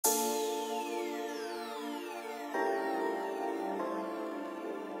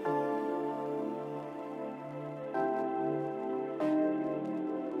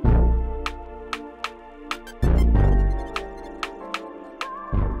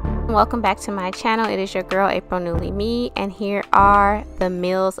Welcome back to my channel. It is your girl April Newly Me, and here are the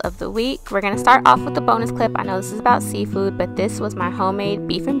meals of the week. We're gonna start off with the bonus clip. I know this is about seafood, but this was my homemade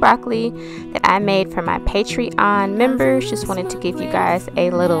beef and broccoli that I made for my Patreon members. Just wanted to give you guys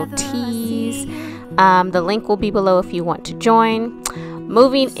a little tease. The link will be below if you want to join.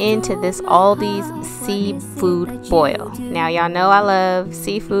 Moving into this Aldi's seafood boil. Now y'all know I love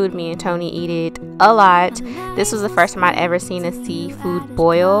seafood. Me and Tony eat it a lot. This was the first time I'd ever seen a seafood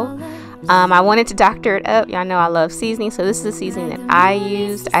boil. I wanted to doctor it up. Y'all know I love seasoning, so this is the seasoning that I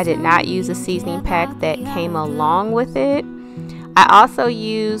used. I did not use a seasoning pack that came along with it. I also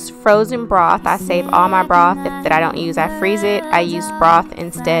used frozen broth. I save all my broth that I don't use. I freeze it. I use broth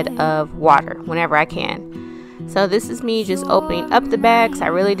instead of water whenever I can. So this is me just opening up the bags. I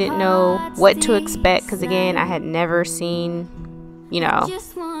really didn't know what to expect because, again, I had never seen, you know,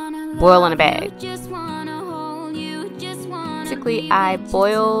 boil in a bag. Basically, I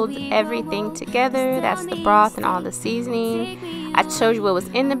boiled everything together. That's the broth and all the seasoning. I showed you what was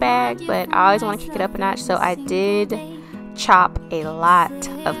in the bag, but I always want to kick it up a notch, so I did chop a lot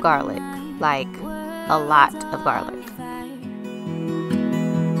of garlic, like a lot of garlic.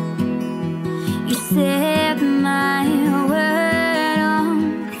 You set my world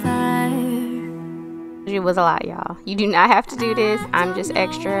on fire. It was a lot, y'all. You do not have to do this. I'm just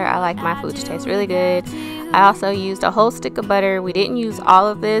extra. I like my food to taste really good. I also used a whole stick of butter. We didn't use all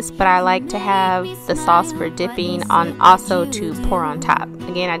of this, but I like to have the sauce for dipping on, also to pour on top.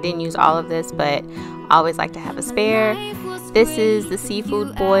 Again, I didn't use all of this, but I always like to have a spare. This is the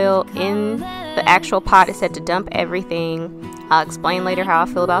seafood boil. In the actual pot, it said to dump everything. I'll explain later how I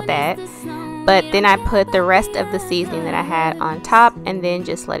feel about that. But then I put the rest of the seasoning that I had on top and then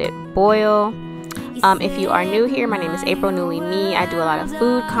just let it boil. If you are new here, my name is April Newly Me. I do a lot of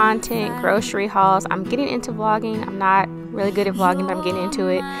food content, grocery hauls. I'm getting into vlogging. I'm not really good at vlogging, but I'm getting into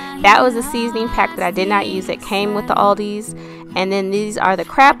it. That was a seasoning pack that I did not use that came with the Aldi's. And then these are the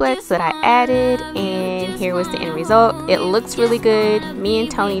crablets that I added, and here was the end result. It looks really good. Me and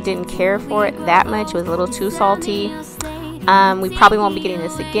Tony didn't care for it that much. It was a little too salty. We probably won't be getting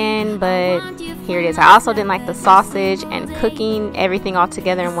this again, but here it is. I also didn't like the sausage, and cooking everything all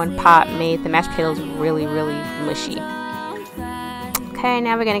together in one pot made the mashed potatoes really, really mushy. Okay,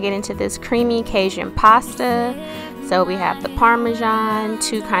 now we're going to get into this creamy Cajun pasta. So we have the Parmesan,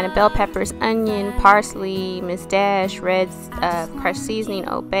 2 kind of bell peppers, onion, parsley, Miss Dash, red crushed seasoning,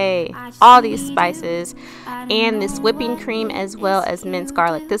 Old Bay, all these spices, and this whipping cream as well as minced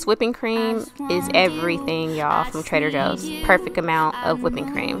garlic. This whipping cream is everything, y'all, from Trader Joe's. Perfect amount of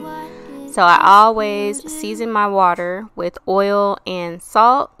whipping cream. So I always season my water with oil and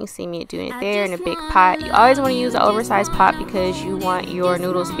salt. You see me doing it there in a big pot. You always want to use an oversized pot because you want your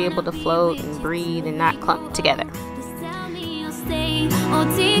noodles to be able to float and breathe and not clump together.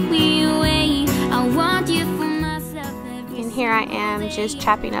 And here I am just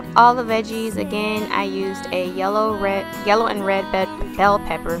chopping up all the veggies. Again, I used a yellow and red bell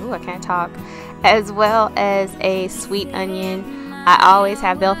pepper. Ooh, I can't talk. As well as a sweet onion. I always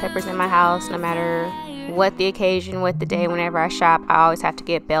have bell peppers in my house, no matter what the occasion, what the day, whenever I shop. I always have to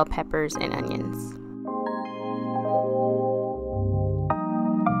get bell peppers and onions.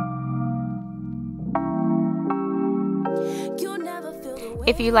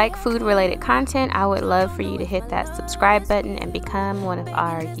 If you like food related content, I would love for you to hit that subscribe button and become one of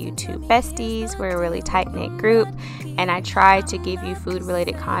our YouTube besties. We're a really tight-knit group, and I try to give you food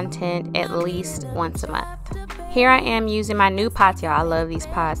related content at least once a month. Here I am using my new pots, y'all. I love these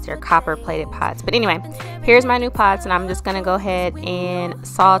pots. They're copper plated pots. But anyway, here's my new pots, and I'm just gonna go ahead and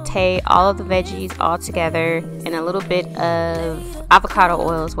saute all of the veggies all together, and a little bit of avocado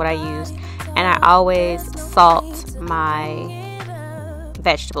oil is what I use. And I always salt my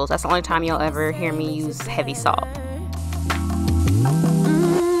vegetables. That's the only time you'll ever hear me use heavy salt.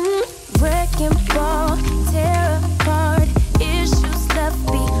 Wrecking ball, tear apart, issues left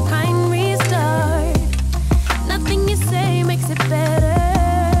behind, restart. Nothing you say makes it better.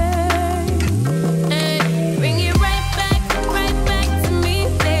 Hey, bring it right back to me,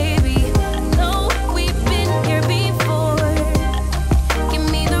 baby. No, we've been here before. Give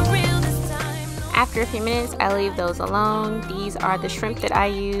me the real this time. After a few minutes, I leave those alone. These are the shrimp that I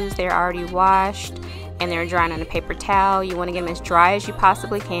use. They're already washed and they're drying on a paper towel. You want to get them as dry as you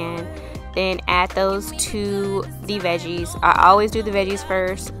possibly can. Then add those to the veggies. I always do the veggies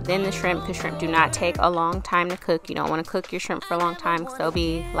first, then the shrimp, because shrimp do not take a long time to cook. You don't want to cook your shrimp for a long time because they'll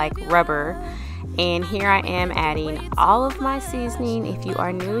be like rubber. And here I am adding all of my seasoning. If you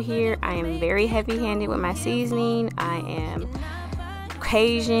are new here, I am very heavy-handed with my seasoning. I am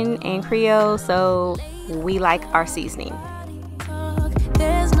Cajun and Creole, so we like our seasoning.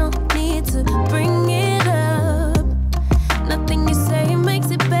 There's no to bring it up. Nothing you say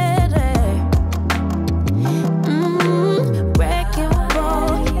makes it better. Wreck and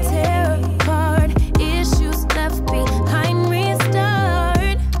roll, tear apart, issues left behind,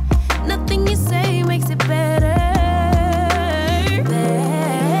 restart. Nothing you say makes it better.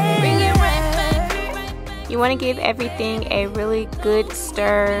 Bring it right back. You want to give everything a really good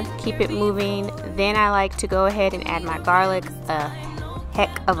stir, keep it moving. Then I like to go ahead and add my garlic, a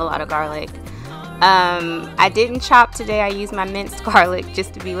heck of a lot of garlic. I didn't chop today, I used my minced garlic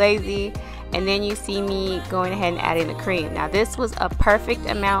just to be lazy. And then you see me going ahead and adding the cream. Now this was a perfect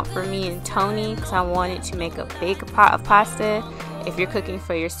amount for me and Tony because I wanted to make a big pot of pasta. If you're cooking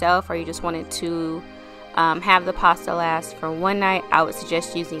for yourself or you just wanted to have the pasta last for one night, I would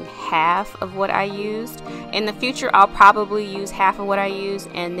suggest using half of what I used. In the future, I'll probably use half of what I use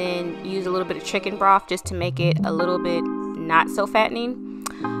and then use a little bit of chicken broth just to make it a little bit not so fattening.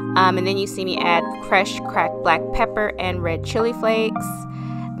 And then you see me add fresh cracked black pepper and red chili flakes.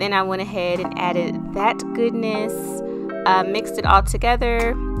 Then I went ahead and added that goodness, mixed it all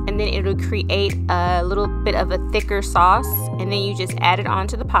together, and then it'll create a little bit of a thicker sauce. And then you just add it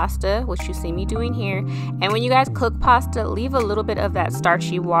onto the pasta, which you see me doing here. And when you guys cook pasta, leave a little bit of that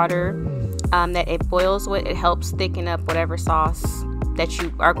starchy water that it boils with. It helps thicken up whatever sauce that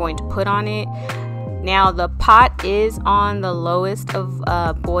you are going to put on it. Now the pot is on the lowest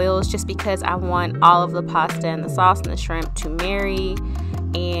of boils just because I want all of the pasta and the sauce and the shrimp to marry.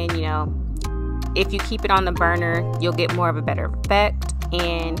 And you know, if you keep it on the burner, you'll get more of a better effect.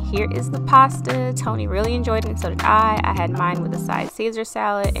 And here is the pasta. Tony really enjoyed it and so did I. I had mine with a side Caesar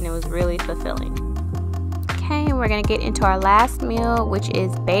salad and it was really fulfilling. Okay, and we're gonna get into our last meal, which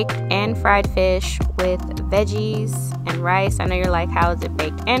is baked and fried fish with veggies and rice. I know you're like, how is it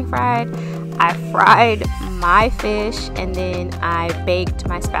baked and fried? I fried my fish and then I baked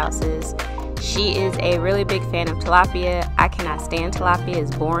my spouse's. She is a really big fan of tilapia. I cannot stand tilapia,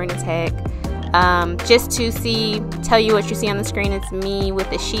 it's boring as heck. Just to tell you what you see on the screen, it's me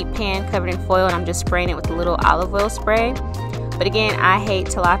with a sheet pan covered in foil and I'm just spraying it with a little olive oil spray. But again, I hate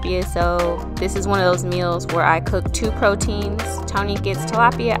tilapia, so this is one of those meals where I cook two proteins. Tony gets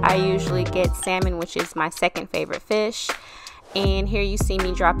tilapia, I usually get salmon, which is my second favorite fish. And here you see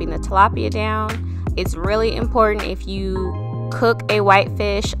me dropping the tilapia down. It's really important if you cook a white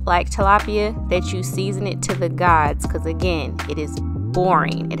fish like tilapia that you season it to the gods, because again, it is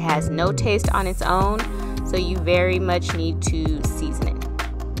boring. It has no taste on its own, so you very much need to season it.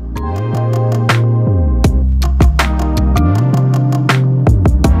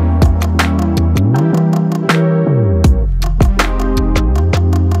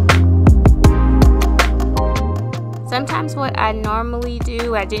 Sometimes what I normally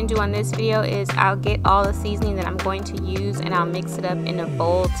do, I didn't do on this video, is I'll get all the seasoning that I'm going to use and I'll mix it up in a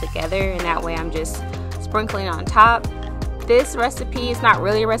bowl together, and that way I'm just sprinkling on top. This recipe is not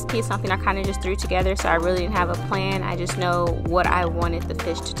really a recipe, it's something I kind of just threw together, so I really didn't have a plan. I just know what I wanted the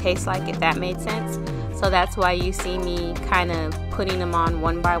fish to taste like, if that made sense. So that's why you see me kind of putting them on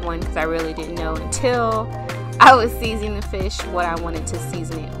one by one, because I really didn't know until I was seasoning the fish what I wanted to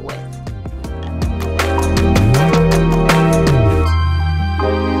season it with.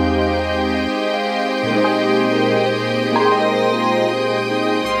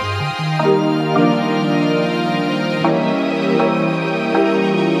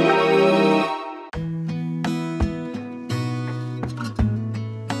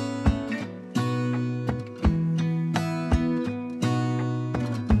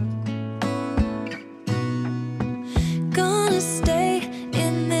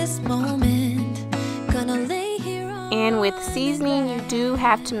 And with seasoning, you do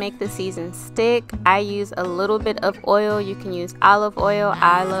have to make the season stick. I use a little bit of oil. You can use olive oil.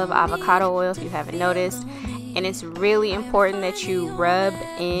 I love avocado oil if you haven't noticed. And it's really important that you rub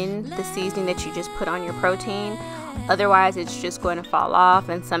in the seasoning that you just put on your protein. Otherwise, it's just going to fall off,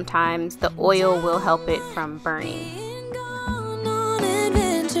 and sometimes the oil will help it from burning.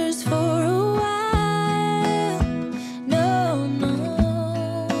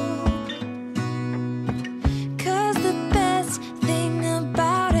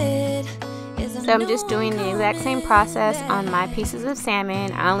 So I'm just doing the exact same process on my pieces of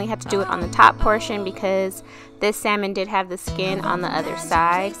salmon. I only had to do it on the top portion because this salmon did have the skin on the other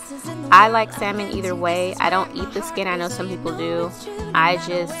side. I like salmon either way. I don't eat the skin. I know some people do. I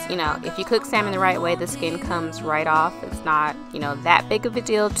just, if you cook salmon the right way, the skin comes right off. It's not, that big of a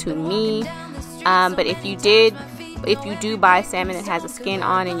deal to me. But if you do buy salmon that has a skin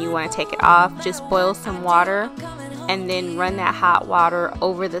on and you want to take it off, just boil some water and then run that hot water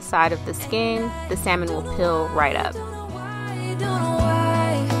over the side of the skin. The salmon will peel right up.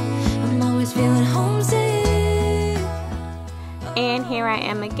 I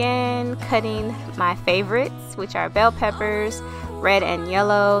am again cutting my favorites, which are bell peppers, red and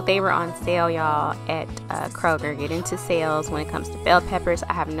yellow. They were on sale, y'all, at Kroger. Get into sales when it comes to bell peppers.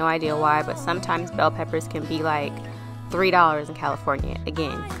 I have no idea why, but sometimes bell peppers can be like $3 in California.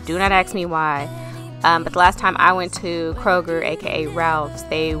 Again, do not ask me why. But the last time I went to Kroger, aka Ralph's,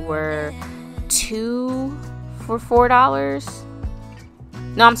 they were 2 for $4.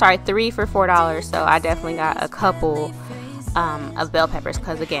 No, I'm sorry, 3 for $4. So I definitely got a couple of bell peppers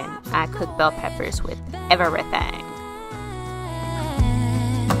because, again, I cook bell peppers with everything.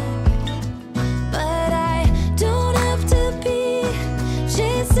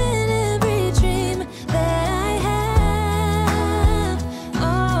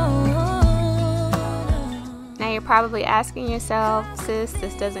 Probably asking yourself, sis,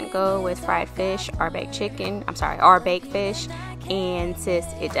 this doesn't go with fried fish or baked chicken, or baked fish, and sis,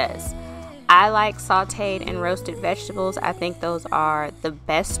 it does. I like sauteed and roasted vegetables. I think those are the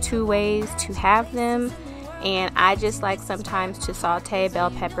best two ways to have them, and I just like sometimes to saute bell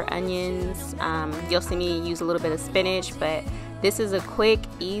pepper, onions. You'll see me use a little bit of spinach, but this is a quick,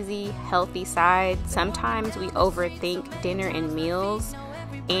 easy, healthy side. Sometimes we overthink dinner and meals,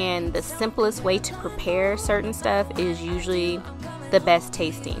 and the simplest way to prepare certain stuff is usually the best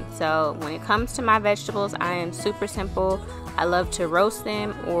tasting. So when it comes to my vegetables, I am super simple. I love to roast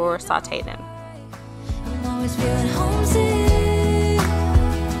them or saute them. I'm always feeling homesick.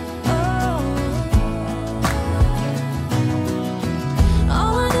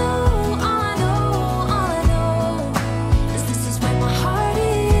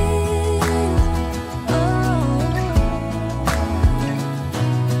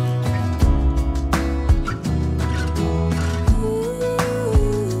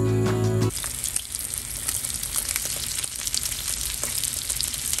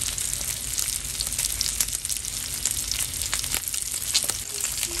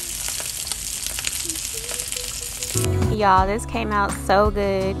 Y'all, this came out so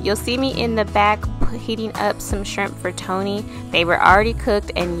good. You'll see me in the back heating up some shrimp for Tony. They were already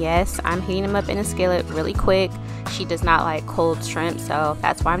cooked, and yes, I'm heating them up in a skillet really quick. She does not like cold shrimp, so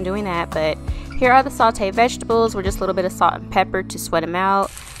that's why I'm doing that. But here are the sauteed vegetables with just a little bit of salt and pepper to sweat them out.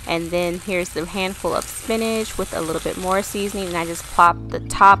 And then here's the handful of spinach with a little bit more seasoning, and I just plop the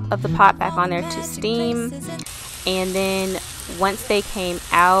top of the pot back on there to steam. And then once they came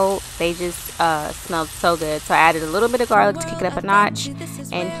out, they just smelled so good. So I added a little bit of garlic to kick it up a notch.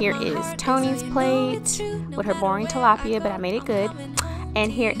 And here is Tony's plate with her boring tilapia, but I made it good.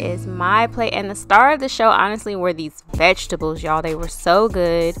 And here is my plate. And the star of the show, honestly, were these vegetables, y'all. They were so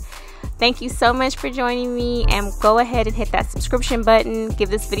good. Thank you so much for joining me, and go ahead and hit that subscription button. Give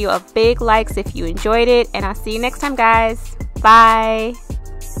this video a big likes if you enjoyed it, and I'll see you next time, guys. Bye.